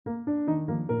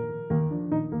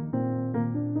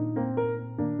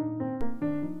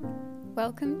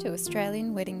Welcome to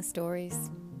Australian Wedding Stories.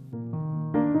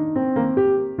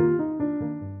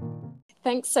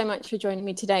 Thanks so much for joining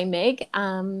me today, Meg.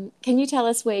 Can you tell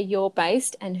us where you're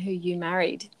based and who you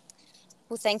married?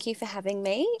 Well, thank you for having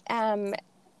me. I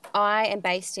am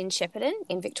based in Shepparton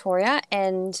in Victoria,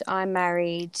 and I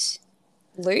married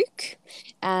Luke.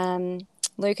 Luke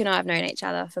and I have known each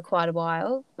other for quite a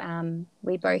while.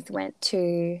 We both went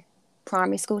to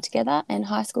primary school together and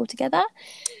high school together,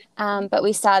 but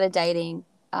we started dating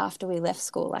after we left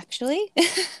school, actually.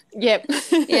 Yep.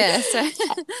 Yeah. So,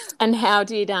 and how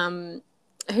did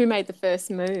who made the first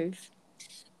move?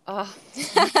 oh,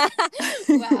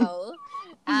 well,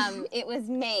 it was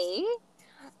me,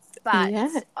 but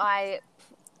Yeah. I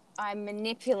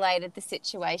manipulated the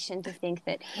situation to think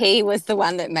that he was the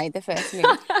one that made the first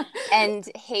move. And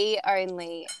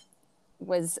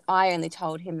I only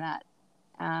told him that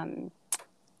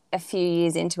a few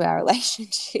years into our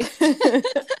relationship.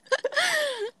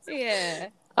 Yeah.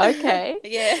 Okay.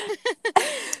 Yeah.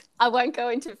 I won't go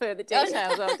into further details.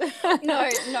 No,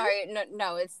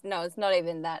 it's not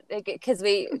even that, because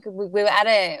we were at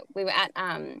a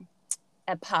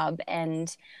pub,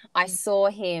 and I saw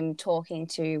him talking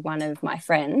to one of my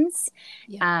friends.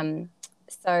 Yeah.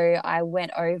 So I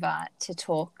went over to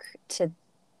talk to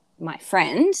my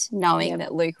friend, knowing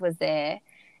that Luke was there.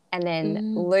 And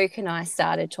then Luke and I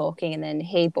started talking, and then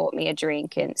he bought me a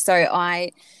drink. And so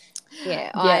I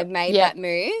made that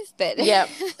move. But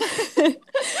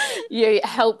you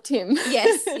helped him.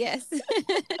 Yes. Yeah.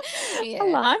 I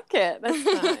like it. That's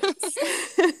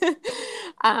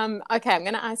nice. Okay, I'm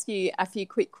going to ask you a few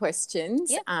quick questions.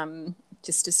 Yep.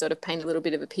 Just to sort of paint a little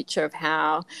bit of a picture of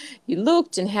how you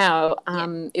looked and how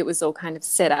it was all kind of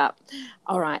set up.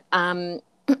 All right.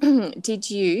 Did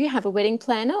you have a wedding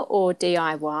planner or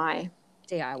DIY?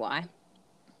 DIY.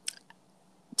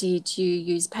 Did you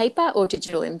use paper or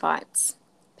digital invites?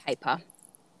 Paper.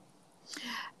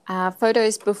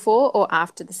 Photos before or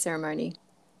after the ceremony?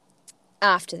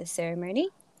 After the ceremony.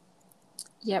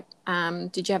 Yep.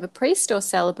 Did you have a priest or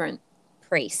celebrant?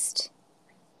 Priest.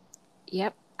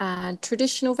 Yep.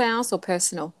 Traditional vows or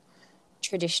personal?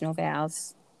 Traditional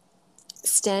vows.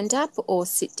 Stand up or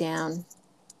sit down?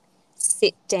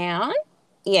 Sit down.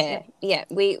 Yeah.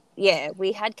 We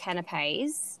had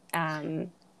canapes,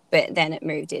 but then it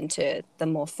moved into the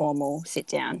more formal sit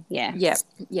down. Yeah. Yep.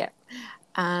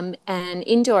 And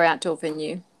indoor, outdoor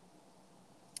venue?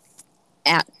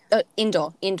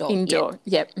 Indoor.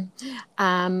 Yep.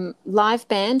 Live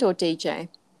band or DJ?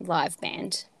 Live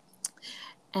band.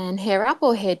 And hair up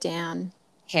or hair down?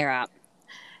 Hair up.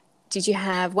 Did you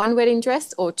have one wedding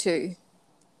dress or two?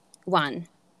 One.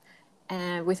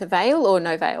 With a veil or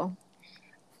no veil?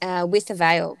 With a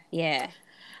veil, yeah.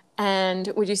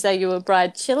 And would you say you were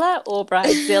bride chiller or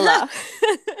bridezilla?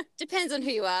 Depends on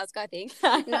who you ask, I think.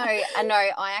 No,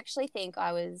 I actually think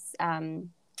I was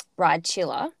bride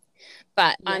chiller,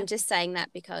 but I'm just saying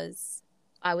that because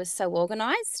I was so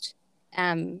organised.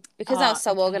 Because I was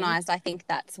so organised, I think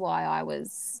that's why I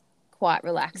was quite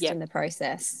relaxed in the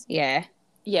process. Yeah.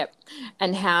 Yep.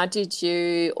 And how did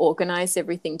you organise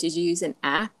everything? Did you use an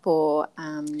app or?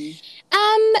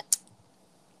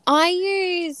 I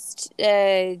used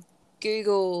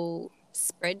Google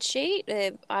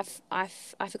spreadsheet. I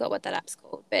forgot what that app's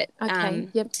called, but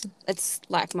it's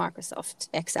like Microsoft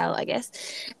Excel, I guess.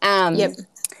 And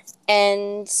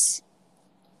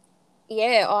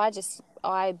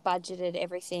I budgeted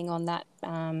everything on that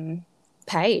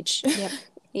page. Yep.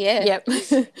 Yep.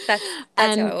 That's how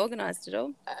I organised it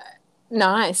all.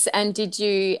 Nice. And did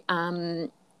you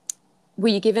were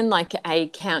you given like a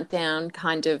countdown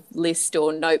kind of list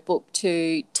or notebook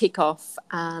to tick off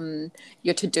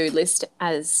your to-do list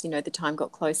as, the time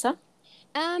got closer?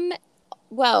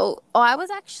 Well, I was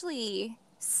actually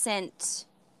sent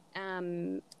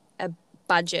a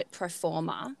budget pro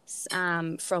forma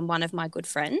from one of my good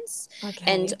friends. Okay.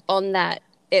 And on that,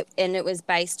 it was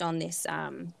based on this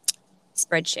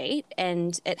spreadsheet,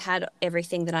 and it had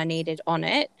everything that I needed on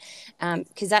it,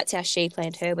 because that's how she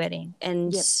planned her wedding.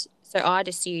 And so I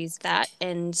just used that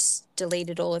and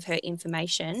deleted all of her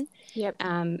information. Yep.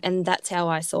 And that's how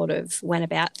I sort of went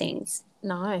about things.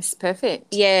 Nice.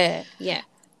 Perfect. Yeah.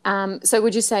 So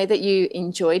would you say that you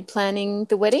enjoyed planning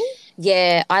the wedding?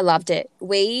 Yeah, I loved it.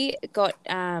 We got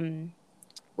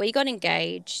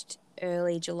engaged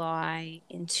early July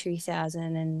in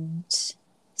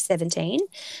 2017.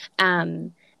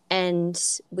 And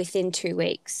within 2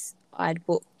 weeks I'd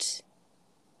booked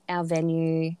our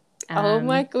venue. Oh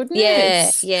my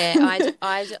goodness. Yeah.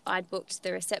 I'd booked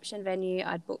the reception venue,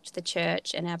 I'd booked the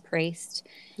church and our priest.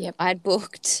 Yep. I'd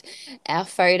booked our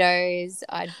photos,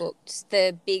 I'd booked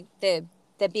the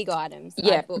the big items. I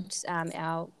Yeah. booked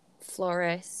our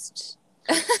florist.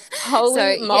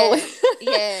 Holy So moly.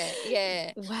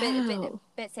 yeah. Wow.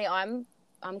 But see, I'm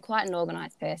quite an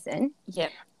organised person.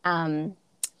 Yep. And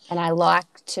I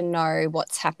like to know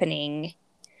what's happening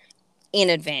in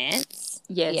advance.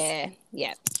 Yes. Yeah,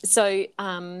 yeah. So,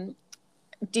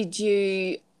 did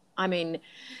you, I mean,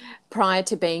 prior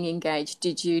to being engaged,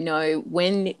 did you know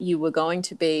when you were going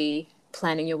to be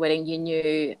planning your wedding? You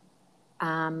knew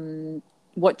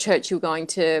what church you were going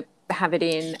to have it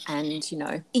in, and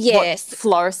what Yes.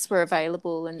 florists were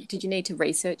available, and did you need to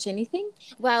research anything?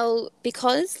 Well,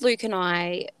 because Luke and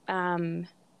I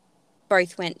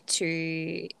both went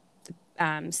to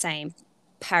the same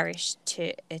parish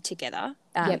together.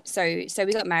 Yep. So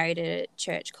we got married at a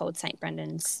church called St.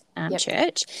 Brendan's Yep.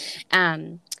 Church.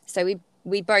 So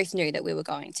we both knew that we were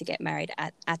going to get married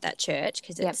at that church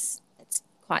because Yep. it's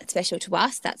quite special to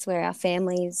us. That's where our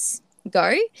families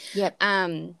go. Yep.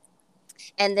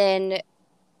 And then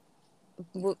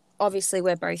obviously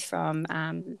we're both from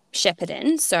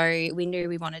Shepparton, so we knew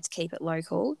we wanted to keep it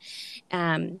local.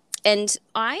 And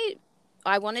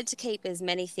I wanted to keep as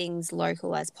many things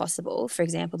local as possible. For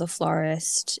example, the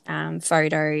florist,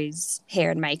 photos, hair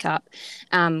and makeup.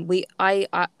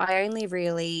 I only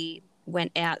really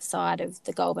went outside of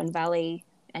the Goulburn Valley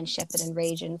and Shepparton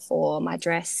region for my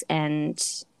dress and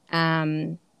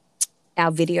our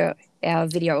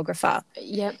videographer.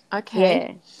 Yep.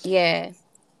 Okay. Yeah, yeah.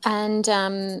 And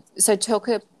so talk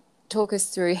us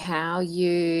through how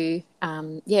you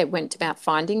went about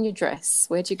finding your dress.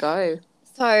 Where'd you go?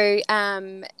 So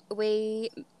my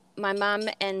mum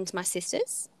and my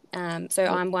sisters. So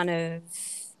Yep.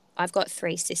 I've got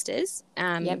three sisters.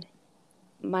 Yep.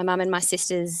 My mum and my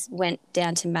sisters went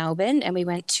down to Melbourne and we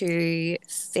went to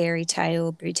Fairy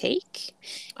Tale Boutique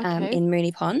Okay. in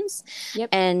Moonee Ponds. Yep.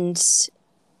 And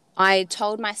I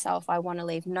told myself I want to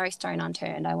leave no stone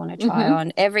unturned. I want to try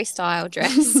on every style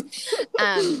dress.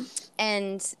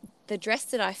 And the dress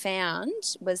that I found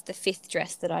was the fifth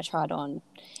dress that I tried on.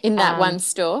 In that one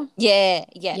store? Yeah.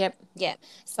 Yep.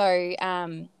 So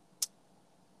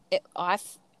it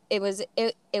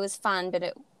was fun, but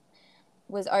it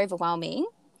was overwhelming.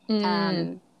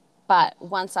 But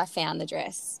once I found the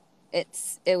dress,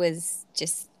 it was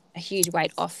just a huge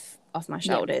weight off my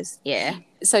shoulders. Yep. Yeah.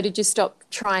 So did you stop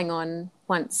trying on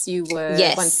once you were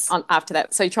after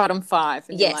that? So you tried on 5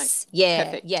 and you're like,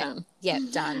 perfect, done. Yeah,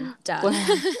 done. Wow.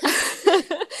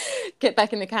 Get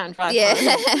back in the car and drive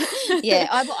home. Yeah.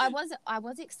 I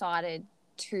was excited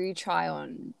to try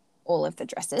on all of the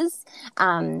dresses.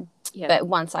 But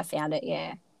once I found it,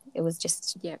 it was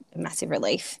just a massive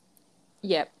relief.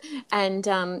 Yep. And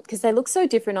because they look so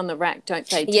different on the rack, don't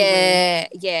they? Yeah.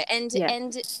 And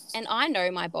I know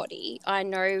my body. I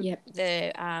know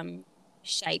the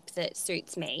shape that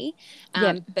suits me.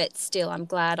 But still, I'm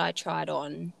glad I tried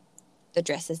on the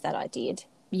dresses that I did.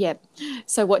 Yep.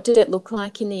 So what did it look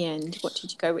like in the end? What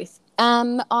did you go with?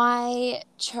 I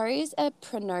chose a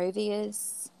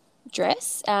Pronovia's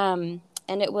dress, and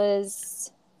it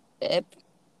was a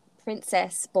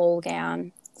princess ball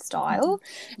gown style.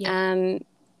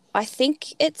 I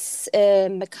think it's a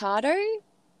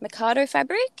Mikado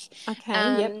fabric.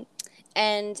 Okay.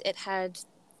 And it had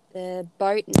the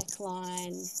boat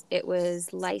neckline. It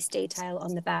was lace detail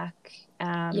on the back.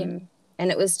 And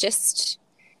it was just,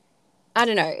 I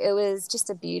don't know, it was just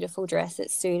a beautiful dress. It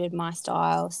suited my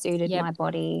style, suited my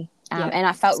body. And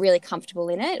I felt really comfortable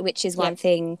in it, which is one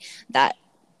thing that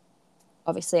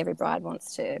obviously every bride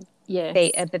wants to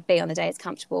be on the day is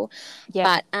comfortable.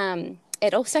 But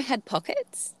it also had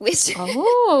pockets, which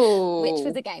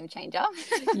was a game changer.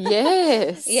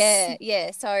 Yes.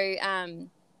 Yeah. So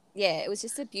it was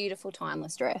just a beautiful,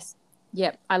 timeless dress.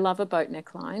 Yep, I love a boat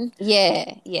neckline.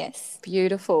 Yeah, yes.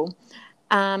 Beautiful.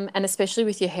 And especially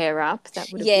with your hair up, that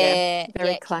would have been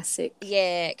very classic.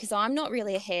 Yeah, because I'm not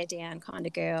really a hair down kind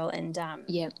of girl, and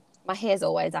my hair's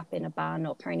always up in a bun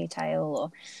or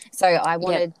ponytail, so I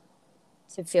wanted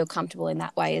to feel comfortable in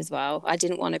that way as well. I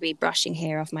didn't want to be brushing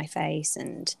hair off my face,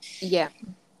 and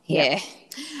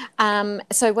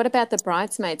So what about the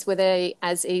bridesmaids? Were they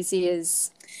as easy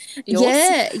as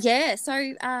yours? Yeah.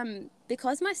 So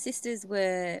because my sisters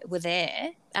were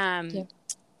there,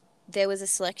 there was a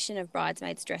selection of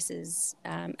bridesmaids dresses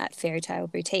at Fairy Tale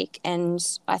Boutique, and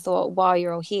I thought, while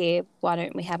you're all here, why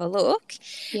don't we have a look?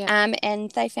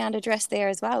 And they found a dress there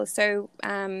as well. So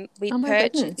we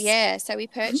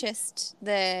purchased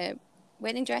the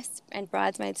wedding dress and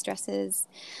bridesmaids dresses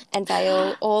and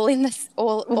veil all in the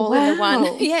all in the one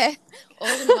all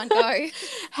in the one go.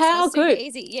 How so good.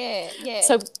 Easy. Yeah.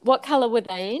 So what colour were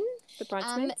they in, the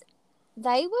bridesmaids?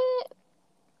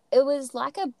 It was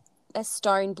like a a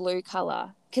stone blue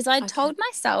color because I Okay. told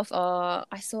myself, oh,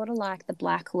 I sort of like the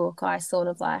black look. I sort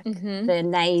of like Mm-hmm. the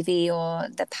navy or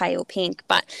the pale pink.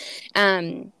 But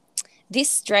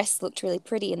this dress looked really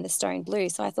pretty in the stone blue.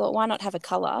 So I thought, why not have a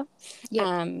color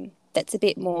Yep. that's a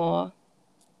bit more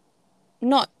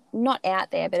not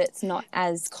out there, but it's not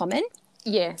as common.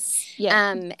 Yes. Yep.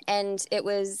 And it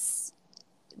was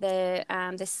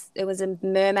it was a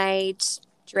mermaid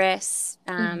dress.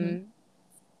 Mm-hmm. Yep.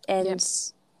 And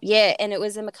yeah, and it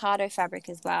was a Mikado fabric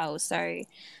as well. So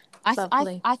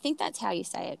Lovely. I think that's how you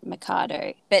say it,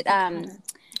 Mikado. But Mikado.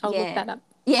 I'll look yeah. that up.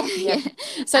 Yeah, Yep. yeah.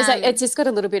 So it's like it's just got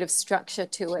a little bit of structure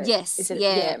to it. Yes, Is it?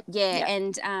 yeah, Yeah. yeah.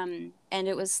 Yep. And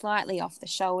it was slightly off the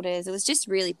shoulders. It was just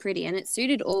really pretty and it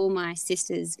suited all my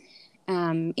sisters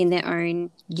in their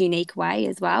own unique way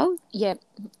as well. Yep.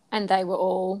 And they were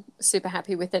all super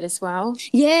happy with it as well.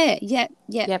 Yeah, yeah,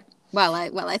 yeah. Yep. Well,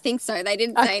 I think so. They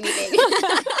didn't say anything.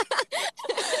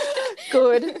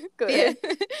 Good. Good. Yeah.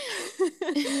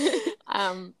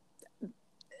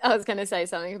 I was going to say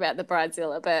something about the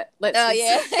bridezilla, but let's Oh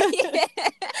just... yeah, yeah.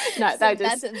 No, So they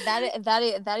just...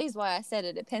 that is why I said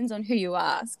it depends on who you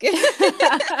ask.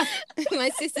 My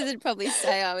sisters would probably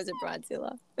say I was a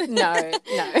bridezilla. No,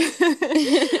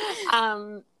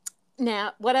 no.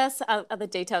 Now, what else are other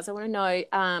details I want to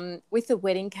know? With the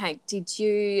wedding cake, did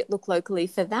you look locally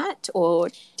for that, or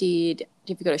have you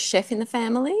got a chef in the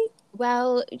family?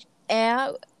 Well,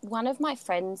 one of my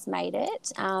friends made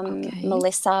it, Okay.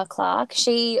 Melissa Clark.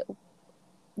 She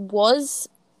was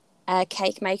a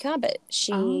cake maker, but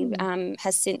she Oh,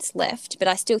 has since left. But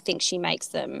I still think she makes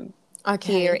them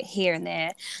okay. here and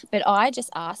there. But I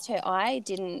just asked her. I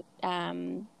didn't.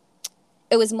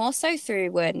 It was more so through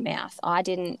word and mouth. I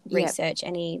didn't Yep. research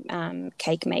any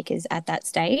cake makers at that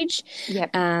stage. Yep.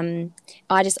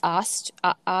 I just asked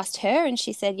her, and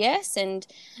she said yes. And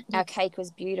our Yep. cake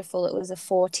was beautiful. It was a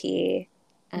 4-tier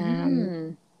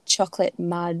Mm. chocolate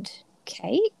mud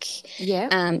cake,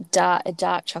 Yep. a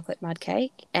dark chocolate mud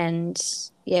cake, and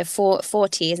yeah, four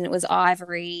tiers, and it was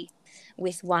ivory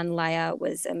with one layer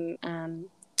was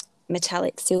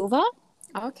metallic silver.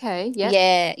 Okay. Yep.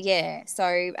 Yeah, yeah.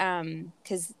 So,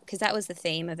 because that was the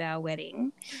theme of our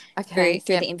wedding Okay.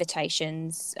 through the Yep.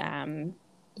 invitations,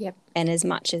 Yep. and as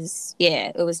much as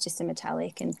yeah, it was just a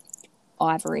metallic and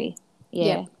ivory.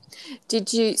 Yeah. Yep.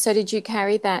 Did you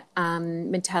carry that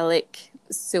metallic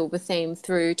silver theme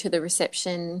through to the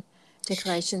reception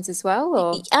decorations as well,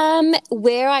 or?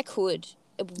 Where I could,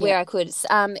 Yep.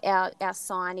 our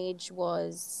signage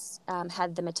was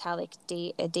had the metallic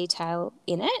detail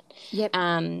in it, Yep.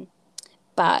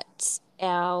 but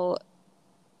our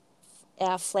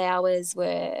flowers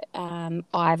were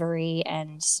ivory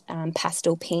and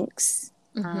pastel pinks.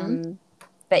 Mm-hmm.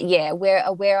 But yeah, where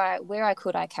I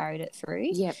could, I carried it through.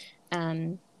 Yep.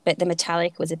 But the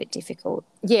metallic was a bit difficult.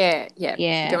 Yeah, yeah. You don't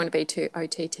Yeah, want to be too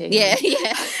OTT yeah, on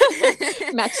yeah,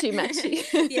 matchy matchy.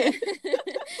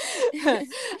 yeah.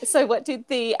 So what did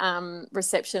the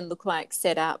reception look like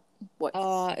set up? What?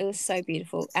 Oh, it was so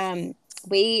beautiful.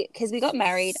 Because we got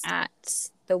married at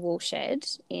the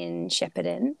Woolshed in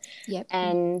Shepparton, Yep.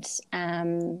 and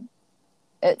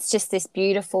it's just this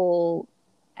beautiful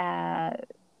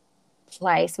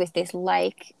place with this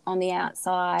lake on the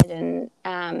outside, and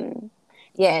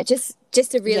yeah, just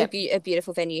a really Yep. a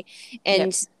beautiful venue.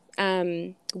 Yep.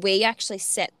 And we actually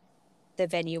set the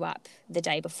venue up the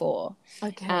day before.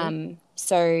 Okay.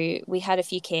 So we had a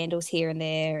few candles here and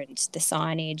there, and the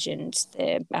signage and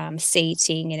the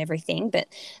seating and everything. But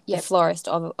the Yep. florist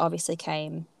obviously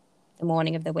came the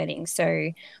morning of the wedding, so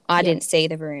I Yep. didn't see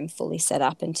the room fully set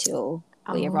up until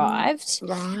we Oh, arrived.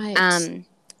 right.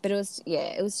 But it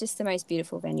was just the most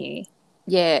beautiful venue.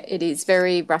 Yeah, it is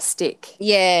very rustic.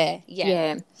 Yeah, yeah,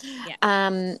 Yeah.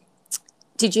 yeah.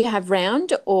 Did you have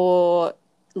round or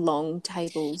long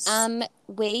tables?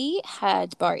 We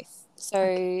had both.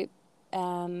 Okay.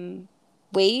 So,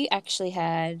 we actually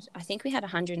had, I think we had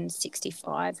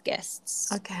 165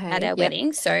 guests at Okay. our Yep.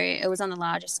 wedding, so it was on a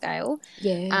larger scale.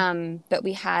 Yeah. But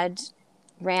we had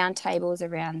round tables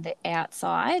around the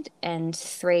outside and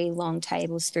 3 long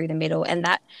tables through the middle, and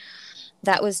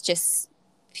that was just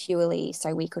purely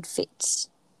so we could fit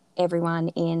everyone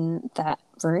in that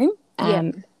room.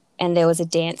 Yep. And there was a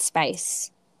dance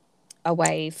space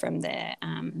away from the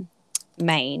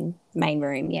main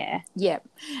room. Yeah. Yep.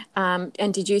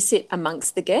 And did you sit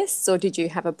amongst the guests or did you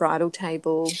have a bridal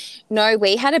table? No,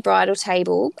 we had a bridal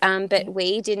table, but Yep.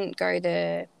 we didn't go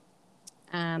the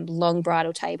long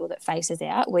bridal table that faces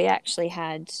out. We actually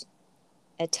had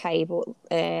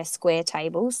a square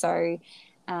table. So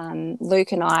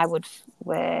Luke and I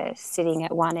were sitting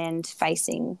at one end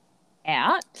facing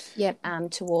out Yep.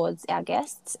 towards our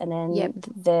guests, and Yep.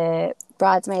 then the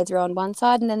bridesmaids were on one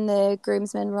side and then the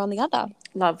groomsmen were on the other.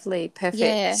 Lovely. Yeah.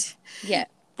 Perfect. Yeah.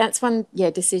 That's one,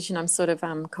 decision I'm sort of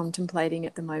contemplating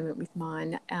at the moment with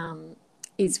mine,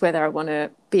 is whether I want to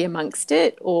be amongst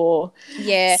it or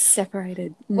Yeah.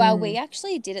 separated. Well, we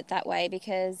actually did it that way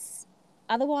because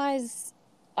otherwise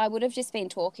I would have just been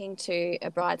talking to a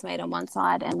bridesmaid on one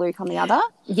side and Luke on the other.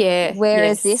 Yeah,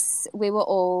 Whereas yes. this, we were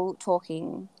all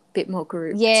talking. Bit more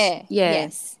grouped. Yeah. Yeah,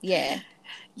 Yes. Yeah.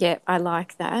 yeah, I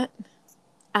like that.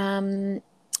 Um,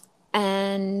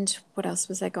 and what else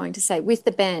was I going to say? With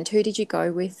the band, who did you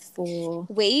go with for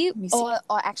music? Or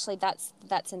actually, that's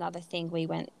another thing we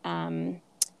went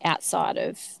outside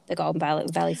of the Golden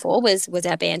Valley for was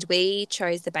our band. We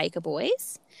chose the Baker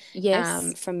Boys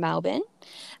Yes, from Melbourne,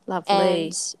 and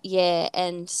lovely. yeah,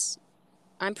 and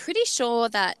I'm pretty sure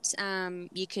that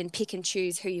you can pick and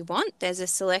choose who you want. There's a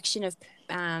selection of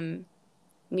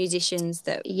musicians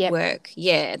Yep,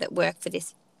 that work for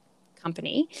this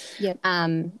company. yep.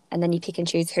 And then you pick and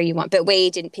choose who you want. But we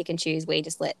didn't pick and choose. We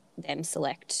just let them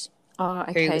select Oh,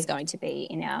 who was okay. going to be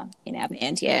in our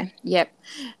band. Yeah. Yep,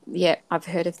 yep. I've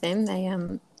heard of them. They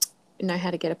know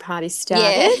how to get a party Yeah.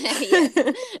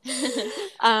 started.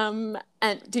 Yeah.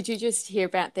 And did you just hear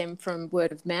about them from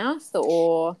word of mouth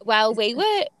or? Well, we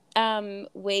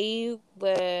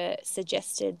were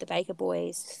suggested the Baker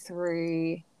Boys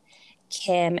through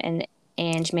Cam and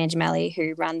Ange Manjamelli,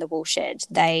 who run the Woolshed.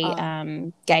 They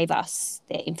Oh, gave us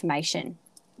their information.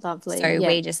 lovely. So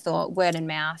we Yep, just thought word and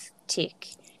mouth, tick.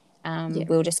 yep,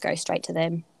 We'll just go straight to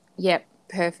them. yep.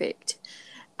 Perfect.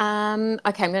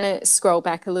 Okay, I'm going to scroll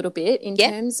back a little bit in Yep.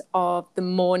 terms of the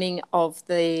morning of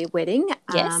the wedding.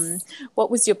 Yes.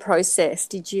 What was your process?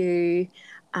 Did you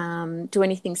do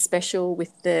anything special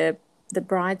with the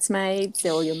bridesmaids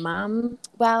or your mum?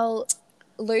 Well,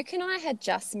 Luke and I had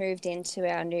just moved into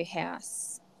our new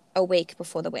house a week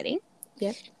before the wedding.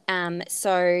 Yep.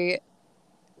 So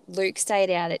Luke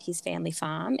stayed out at his family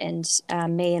farm, and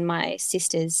me and my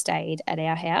sisters stayed at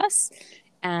our house,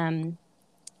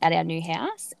 at our new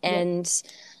house. Yep. And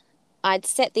I'd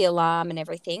set the alarm and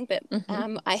everything, but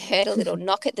Mm-hmm. I heard a little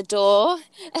knock at the door.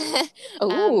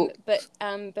 Oh, But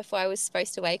before I was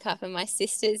supposed to wake up, and my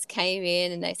sisters came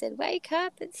in and they said, "Wake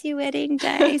up! It's your wedding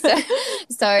day." were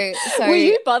So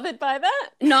you bothered by that?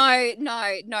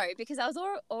 no, because I was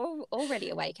already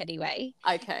awake anyway.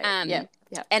 Okay. Yep.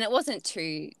 Yep. And it wasn't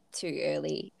too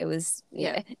early. It was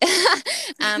Yep.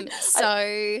 I,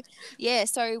 so yeah,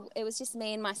 so it was just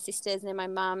me and my sisters and then my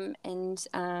mum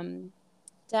and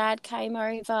Dad came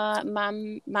over.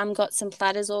 Mum got some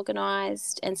platters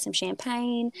organised and some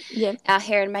champagne. yep. Our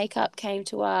hair and makeup came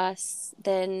to us.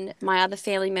 Then my other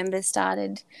family members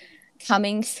started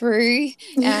coming through.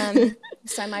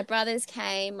 So my brothers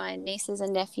came, my nieces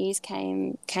and nephews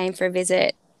came for a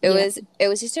visit. Yep. It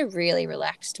was just a really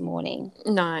relaxed morning.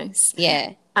 Nice.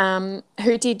 Yeah.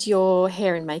 Who did your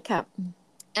hair and makeup?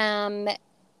 Um,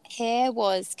 Hair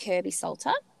was Kirby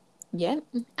Salter. Yep.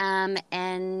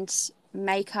 And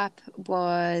makeup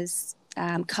was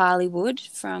Carly Wood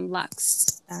from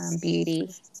Luxe Beauty.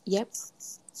 Yep.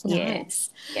 Yeah. Nice.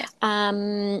 Yeah.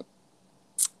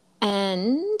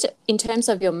 And in terms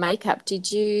of your makeup,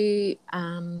 did you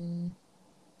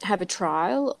have a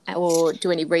trial or do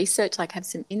any research, like have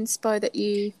some inspo that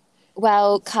you?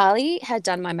 Well, Carly had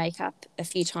done my makeup a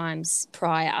few times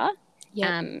prior.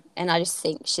 Yep. And I just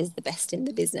think she's the best in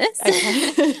the business.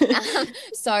 Okay.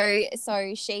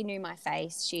 So she knew my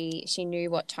face. She knew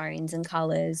what tones and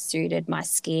colours suited my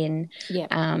skin.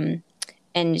 Yep.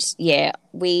 And yeah,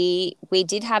 we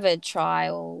did have a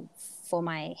trial for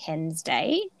my hen's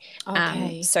day.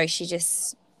 Okay. So she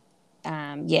just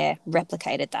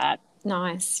replicated that.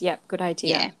 Nice. Yep. Good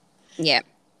idea. Yeah.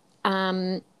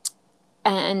 Um,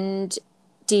 and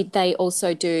did they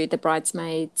also do the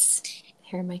bridesmaids'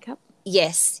 hair and makeup?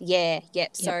 Yes, yeah.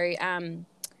 Yep. So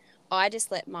I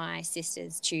just let my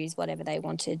sisters choose whatever they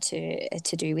wanted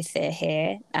to do with their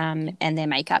hair and their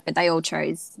makeup, but they all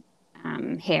chose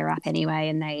hair up anyway,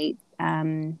 and they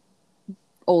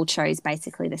all chose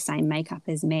basically the same makeup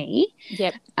as me.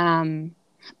 Yep.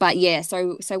 But yeah,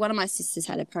 so one of my sisters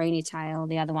had a ponytail,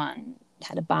 the other one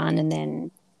had a bun, and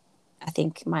then I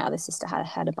think my other sister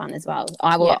had a bun as well.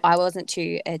 I wasn't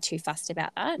too fussed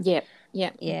about that. Yep.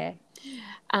 Yep. Yeah.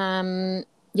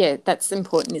 Yeah, that's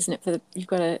important, isn't it? You've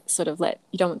got to sort of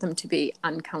you don't want them to be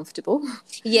uncomfortable.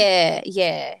 Yeah.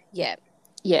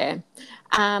 Yeah.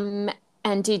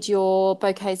 And did your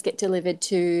bouquets get delivered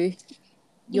to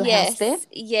your house there?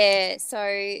 Yeah.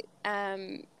 So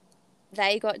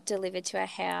they got delivered to our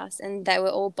house, and they were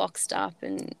all boxed up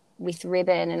and with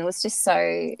ribbon, and it was just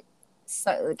so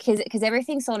so because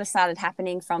everything sort of started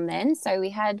happening from then. So we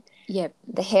had Yep.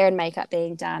 the hair and makeup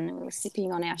being done, and we were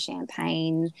sipping on our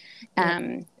champagne,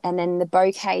 Yep. and then the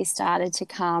bouquet started to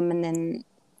come, and then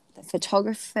the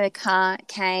photographer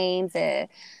came, the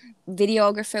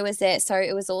videographer was there, so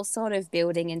it was all sort of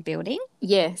building and building.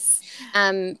 Yes.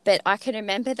 But I can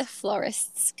remember the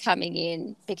florists coming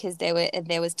in because there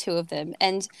was two of them,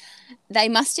 and they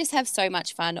must just have so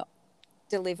much fun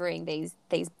delivering these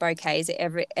bouquets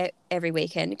every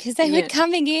weekend, because they were Yeah.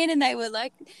 coming in and they were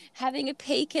like having a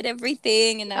peek at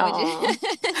everything, and they were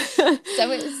just Oh.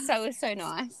 it was so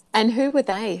nice. And who were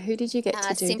they? Who did you get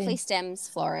to do Simply them? Stems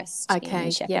florist in Okay.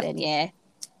 Yep. Shepparton. Yeah.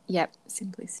 Yep.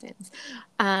 Simply Stems.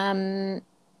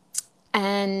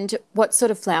 And what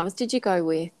sort of flowers did you go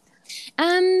with?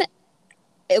 Um,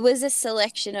 it was a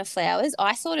selection of flowers.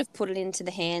 I sort of put it into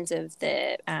the hands of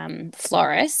the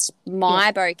florist. Yep.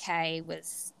 My bouquet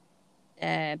was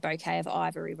a bouquet of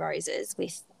ivory roses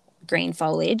with green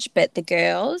foliage, but the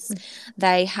girls,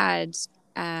 they had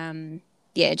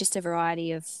just a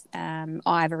variety of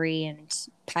ivory and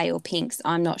pale pinks.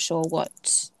 I'm not sure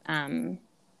what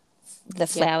the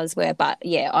flowers were, but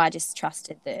yeah, I just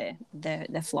trusted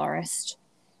the florist.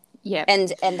 Yep.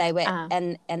 And they were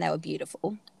and they were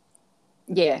beautiful.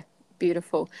 Yeah.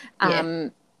 Beautiful. Yeah.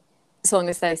 As long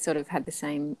as they sort of had the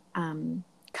same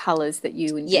colours that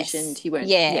you Yes. envisioned, you weren't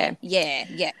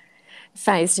Yeah.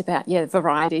 phased about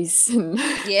varieties. And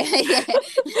Yeah. Yeah.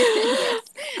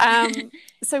 Yes.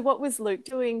 so what was Luke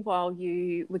doing while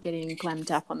you were getting glammed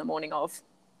up on the morning of?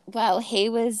 Well, he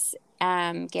was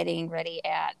getting ready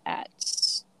out at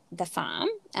the farm,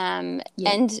 Yeah.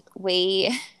 and we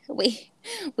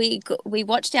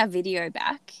watched our video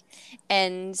back,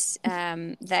 and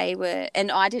they were,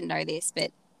 and I didn't know this,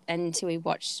 but until we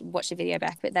watched the video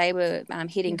back, but they were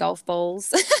hitting golf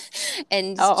balls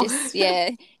and Oh. just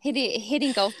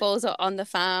hitting golf balls on the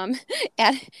farm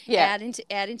out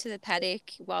into the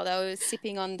paddock while they were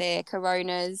sipping on their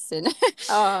Coronas, and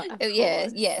Oh, of yeah.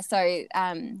 course. So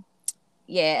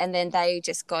and then they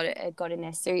just got in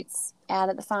their suits out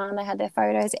at the farm. They had their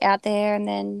photos out there, and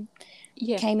then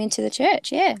came into the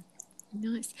church. Yeah.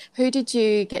 Nice. Who did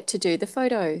you get to do the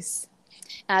photos?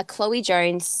 Chloe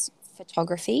Jones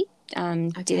Photography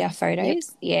did our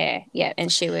photos. Yep. Yeah,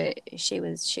 and she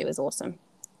was awesome.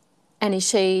 And is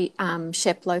she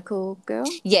Shep local girl?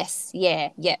 Yes, yeah.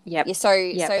 Yep. Yeah,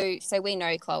 so we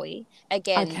know Chloe.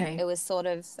 Again, Okay. it was sort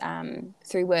of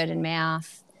through word and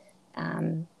mouth.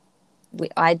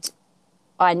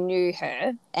 I knew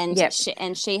her,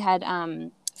 and she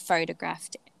had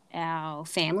photographed our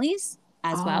families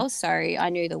as well, so I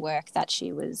knew the work that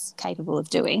she was capable of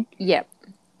doing. Yep.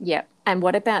 And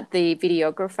what about the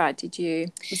videographer?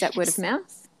 Was that word of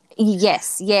mouth?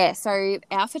 Yes, yeah. So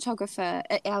our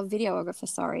videographer,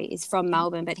 sorry, is from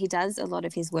Melbourne, but he does a lot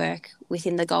of his work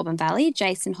within the Goulburn Valley,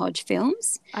 Jason Hodge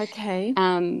Films. Okay.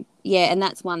 Yeah, and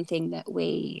that's one thing that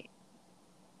we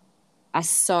are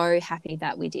so happy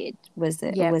that we did was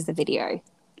the video.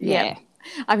 Yeah. Yep.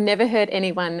 I've never heard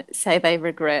anyone say they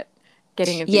regret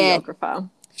getting a videographer.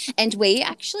 And we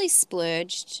actually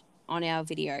splurged on our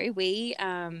video. We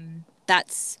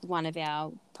that's one of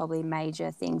our probably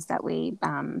major things that we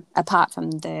apart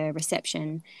from the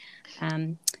reception,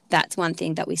 that's one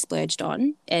thing that we splurged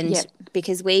on. And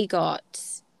because we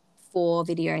got 4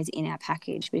 videos in our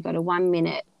package. We got a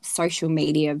 1-minute social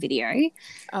media video,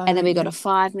 and then we got a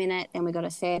 5-minute, then we got a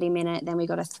 30-minute, then we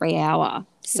got a 3-hour.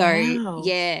 So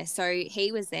so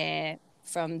he was there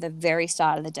from the very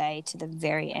start of the day to the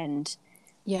very end.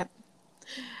 Yep.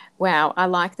 Wow, I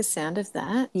like the sound of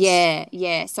that.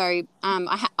 Yeah. So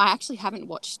I actually haven't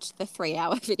watched the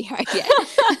 3-hour video yet.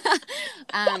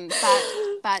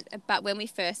 But when we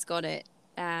first got it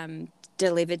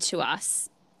delivered to us,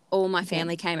 all my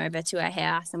family came over to our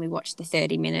house and we watched the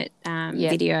 30-minute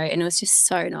video, and it was just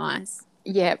so nice.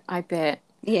 Yeah, I bet.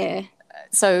 Yeah.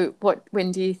 So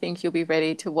when do you think you'll be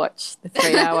ready to watch the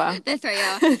 3-hour? The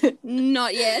 3-hour?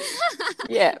 Not yet.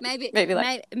 Yeah.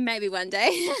 Maybe one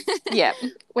day. Yeah.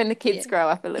 When the kids grow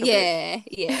up a little bit.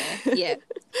 Yeah.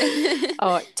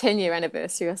 10-year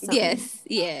anniversary or something. Yes.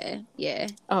 Yeah.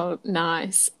 Oh,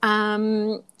 nice.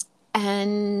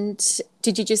 And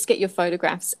did you just get your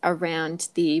photographs around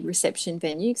the reception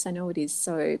venue? Because I know it is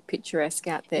so picturesque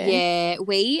out there. Yeah,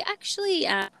 we actually,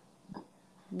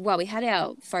 we had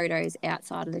our photos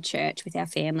outside of the church with our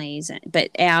families,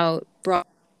 but our brides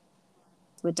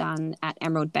were done at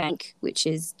Emerald Bank, which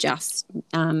is just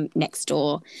next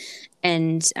door.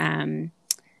 And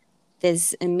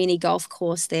there's a mini golf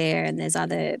course there, and there's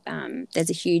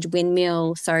a huge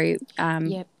windmill. So,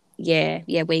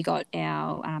 we got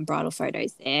our bridal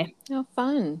photos there. Oh,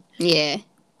 fun. Yeah.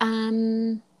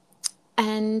 Um,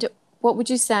 and what would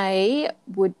you say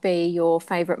would be your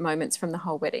favourite moments from the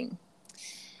whole wedding?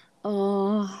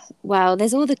 Oh, well,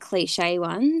 there's all the cliche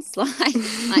ones, like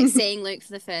seeing Luke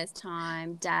for the first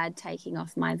time, Dad taking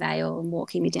off my veil and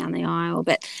walking me down the aisle.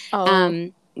 But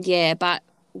Oh, yeah, but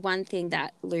one thing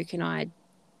that Luke and I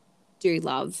do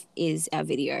love is our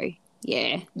video.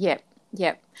 Yeah. yep,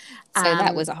 yep. So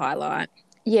that Um, was a highlight.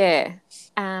 yeah.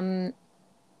 Um,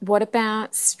 what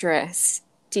about stress?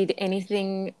 Did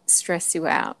anything stress you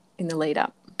out in the lead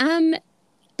up? Um,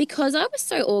 because I was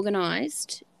so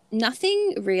organized,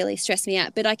 nothing really stressed me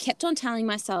out. But I kept on telling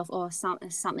myself, "Oh,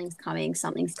 something's coming,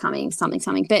 something's coming, something's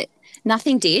coming," but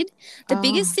nothing did. The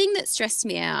biggest Oh, thing that stressed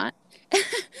me out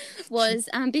was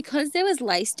because there was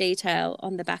lace detail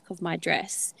on the back of my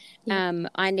dress.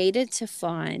 yep. I needed to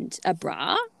find a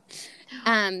bra.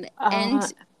 Oh,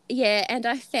 And yeah, and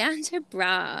I found a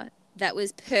bra that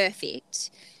was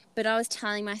perfect. But I was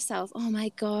telling myself, oh my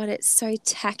God, it's so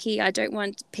tacky. I don't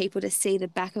want people to see the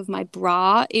back of my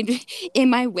bra in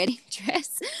my wedding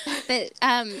dress. But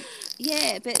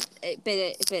yeah, but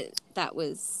that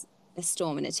was a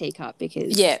storm in a teacup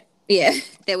because yeah. yeah,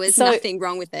 there was So, nothing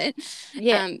wrong with it.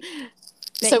 yeah. Um,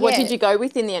 but So what yeah, did you go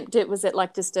with in the end? Was it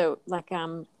like just it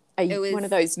one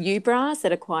of was those U bras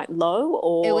that are quite low It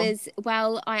or was,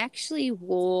 well, I actually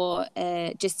wore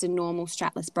just a normal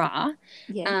strapless bra,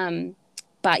 yeah. um,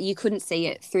 but you couldn't see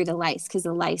it through the lace because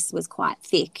the lace was quite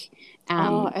thick.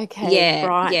 Oh, okay. Yeah,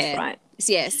 Right, yeah, right.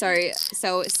 yeah.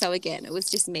 So again, it was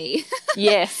just me.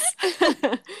 Yes.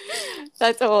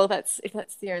 That's all. That's if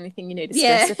that's the only thing you need to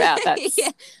Yeah, stress about, yeah, that's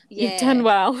you've done yeah,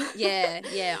 well.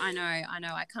 yeah. I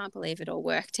know. I can't believe it all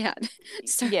worked out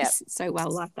Yeah. so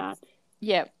well like that.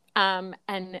 Yeah.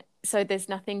 And so there's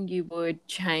nothing you would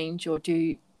change or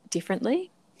do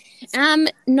differently?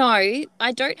 No,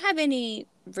 I don't have any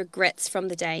regrets from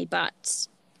the day, but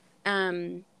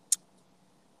um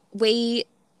we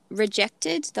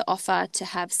rejected the offer to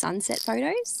have sunset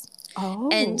photos.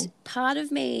 And Oh. part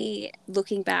of me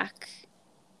looking back,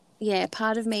 yeah,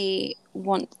 part of me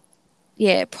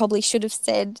probably should have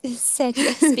said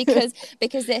yes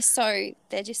because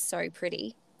they're just so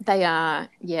pretty. They are.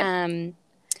 Yep. Um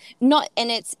not and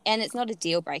it's not a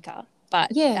deal breaker,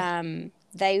 but Yeah.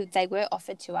 they were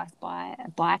offered to us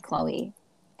by Chloe,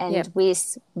 and Yep. we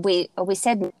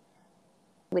said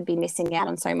we'd be missing out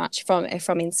on so much from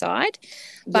inside,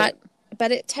 but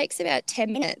Yep. it takes about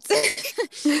 10 minutes.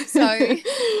 So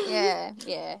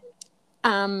yeah.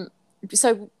 Um,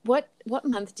 so what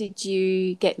month did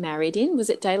you get married in? Was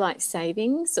it daylight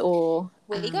savings or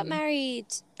We got married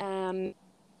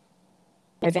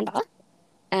November.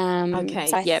 So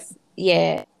okay, yep.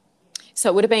 yeah, So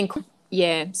it would have been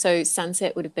yeah, so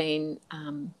sunset would have been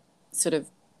sort of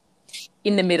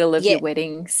in the middle of yeah, your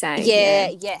wedding, say, yeah,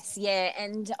 yeah. yes, yeah.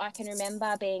 And I can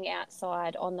remember being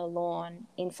outside on the lawn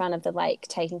in front of the lake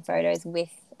taking photos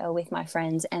with my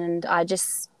friends, and I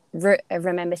just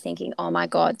remember thinking, oh my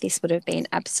God, this would have been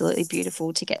absolutely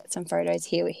beautiful to get some photos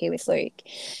here with Luke.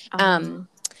 Um,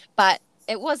 Oh, but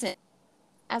it wasn't,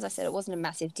 as I said, it wasn't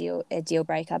a deal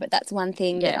breaker. But that's one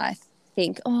thing that yeah. I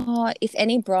think, oh, if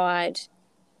any bride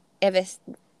ever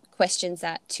questions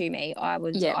that to me,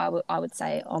 Yeah. I would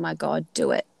say, oh my God,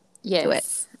 do it.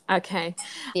 Yes. Okay.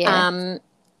 Yeah. Um,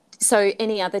 so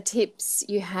any other tips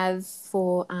you have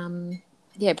for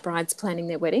yeah, brides planning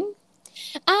their wedding?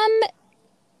 Um.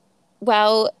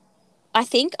 Well, I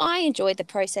think I enjoyed the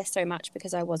process so much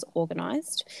because I was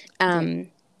organized. Yeah.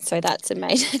 So that's a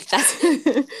major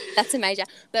that's a major.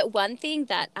 But one thing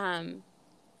that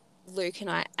Luke and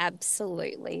I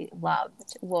absolutely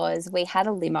loved was we had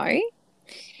a limo.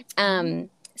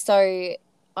 So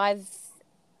I've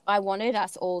I wanted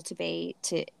us all to be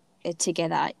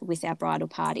together with our bridal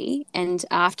party, and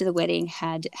after the wedding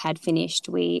had finished,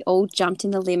 we all jumped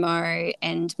in the limo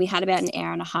and we had about an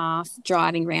hour and a half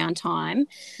driving round time.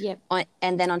 Yep.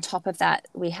 And then on top of that,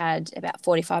 we had about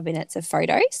 45 minutes of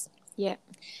photos. Yep.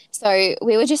 So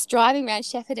we were just driving around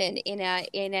Shepparton in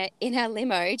our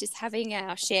limo, just having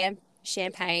our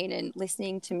champagne and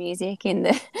listening to music in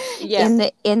the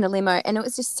Yep. in the limo, and it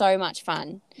was just so much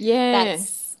fun.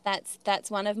 Yes.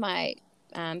 That's one of my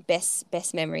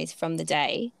best memories from the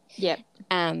day. Yep.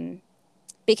 Um,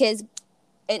 because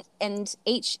and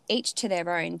each to their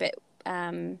own, but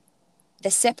the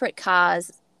separate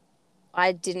cars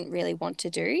I didn't really want to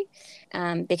do,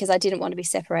 because I didn't want to be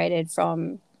separated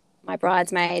from my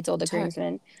bridesmaids or the To-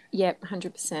 groomsmen. yep.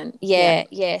 100%. Yeah, Yep.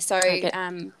 yeah. So I get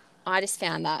I just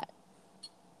found that,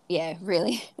 yeah,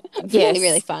 really, really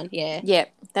yes. fun. Yeah.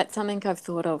 Yep. That's something I've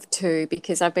thought of too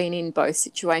because I've been in both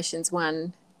situations.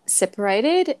 One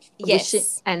separated, wishing,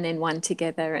 Yes. and then one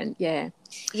together, and yeah.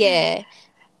 Yeah.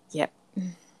 Yep.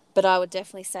 But I would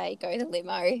definitely say go the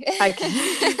limo.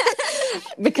 Okay.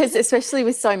 Because especially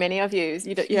with so many of you,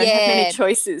 you don't have many Yeah.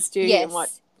 choices, do you, and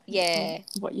Yes. Yeah.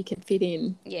 what you can fit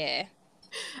in. Yeah.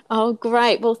 Oh,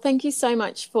 great. Well, thank you so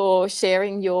much for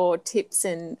sharing your tips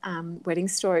and wedding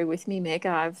story with me, Meg.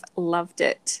 I've loved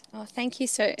it. Oh, thank you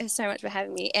so much for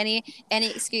having me. Any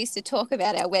excuse to talk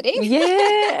about our wedding?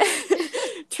 Yeah.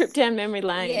 Trip down memory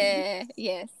lane. Yeah.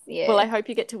 Yes. Well, Yeah. I hope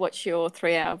you get to watch your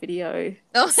 3 hour video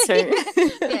Oh, soon. yeah.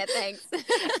 Yeah, thanks.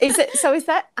 Is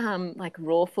that like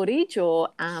raw footage or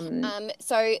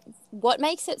So what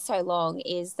makes it so long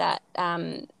is that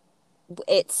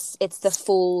it's the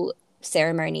full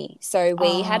ceremony. So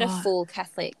we had a oh full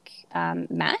Catholic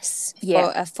mass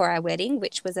yeah. for our wedding,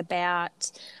 which was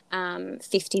about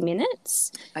 50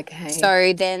 minutes. Okay.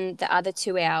 So then the other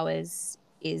 2 hours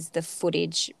is the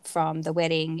footage from the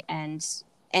wedding, and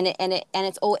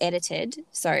it's all edited.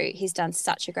 So he's done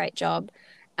such a great job.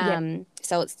 Yep.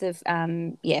 So it's the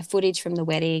footage from the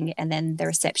wedding, and then the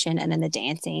reception, and then the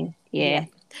dancing. Yeah. Yeah.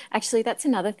 Actually, that's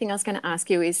another thing I was going to ask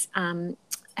you is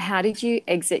how did you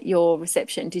exit your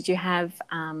reception? Did you have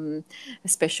a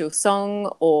special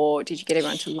song or did you get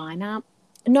everyone to line up?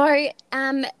 No,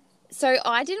 so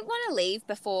I didn't want to leave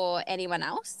before anyone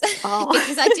else Oh,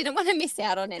 because I didn't want to miss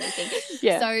out on anything.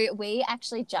 yeah. So we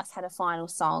actually just had a final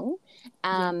song,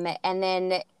 Yeah. and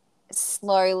then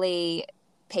slowly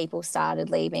people started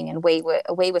leaving, and we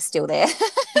were still there.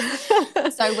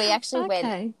 So we actually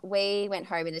Okay. went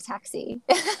home in a taxi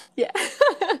Yeah.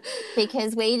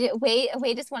 because we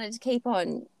just wanted to keep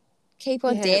on Yeah.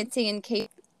 dancing and keep.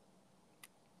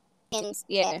 And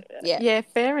yeah, Yeah,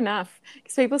 fair enough.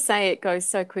 Because people say it goes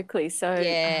so quickly. So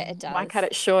yeah, it why cut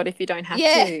does. it short if you don't have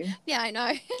Yeah, to? yeah, I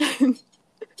know.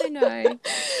 I know.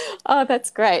 Oh, that's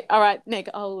great. All right, Meg,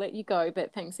 I'll let you go,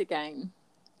 but thanks again.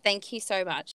 Thank you so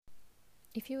much.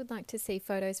 If you would like to see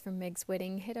photos from Meg's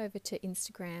wedding, head over to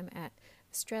Instagram at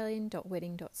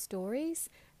australian.wedding.stories.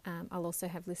 I'll also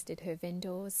have listed her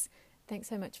vendors. Thanks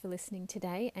so much for listening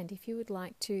today. And if you would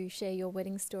like to share your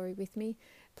wedding story with me,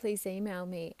 please email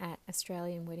me at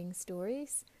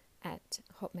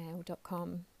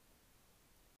australianweddingstories@hotmail.com.